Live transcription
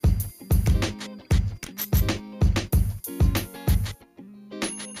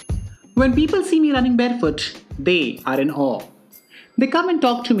When people see me running barefoot, they are in awe. They come and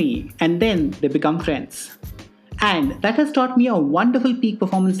talk to me, and then they become friends. And that has taught me a wonderful peak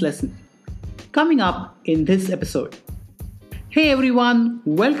performance lesson. Coming up in this episode. Hey everyone,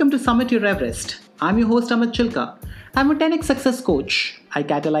 welcome to Summit Your Everest. I'm your host Amit Chilka. I'm a 10x success coach. I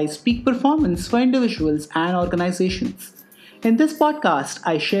catalyze peak performance for individuals and organizations. In this podcast,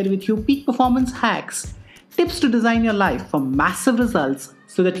 I share with you peak performance hacks, tips to design your life for massive results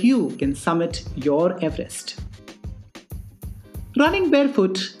so that you can summit your Everest. Running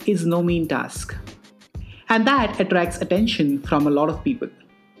barefoot is no mean task, and that attracts attention from a lot of people.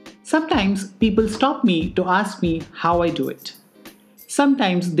 Sometimes people stop me to ask me how I do it.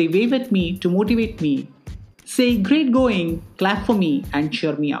 Sometimes they wave at me to motivate me, say great going, clap for me and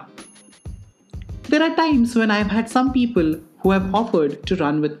cheer me up. There are times when I've had some people who have offered to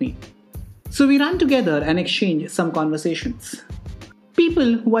run with me. So we run together and exchange some conversations.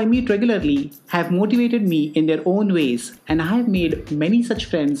 People who I meet regularly have motivated me in their own ways, and I have made many such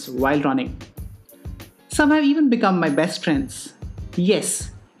friends while running. Some have even become my best friends.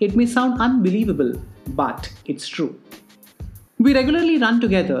 Yes, it may sound unbelievable, but it's true. We regularly run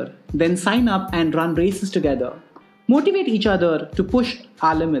together, then sign up and run races together, motivate each other to push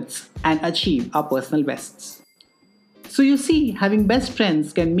our limits and achieve our personal bests. So you see, having best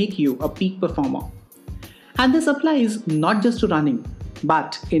friends can make you a peak performer. And this applies not just to running,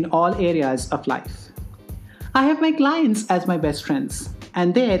 but in all areas of life. I have my clients as my best friends,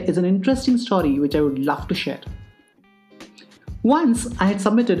 and there is an interesting story which I would love to share. Once I had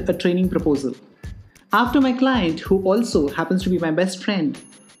submitted a training proposal. After my client, who also happens to be my best friend,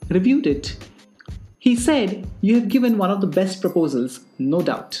 reviewed it, he said, "You have given one of the best proposals, no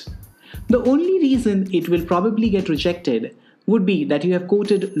doubt. The only reason it will probably get rejected would be that you have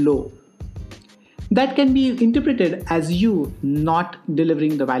quoted low. That can be interpreted as you not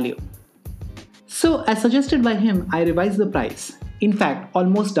delivering the value." So, as suggested by him, I revised the price, in fact,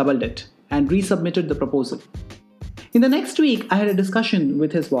 almost doubled it, and resubmitted the proposal. In the next week, I had a discussion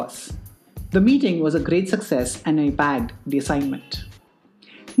with his boss. The meeting was a great success and I bagged the assignment.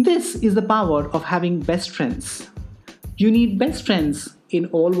 This is the power of having best friends. You need best friends in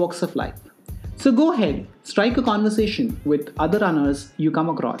all walks of life. So go ahead, strike a conversation with other runners you come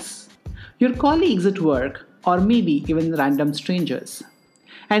across, your colleagues at work, or maybe even random strangers,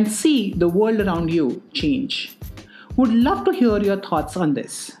 and see the world around you change. Would love to hear your thoughts on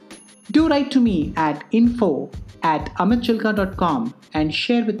this. Do write to me at info@amitchilka.com and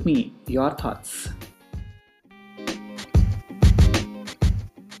share with me your thoughts.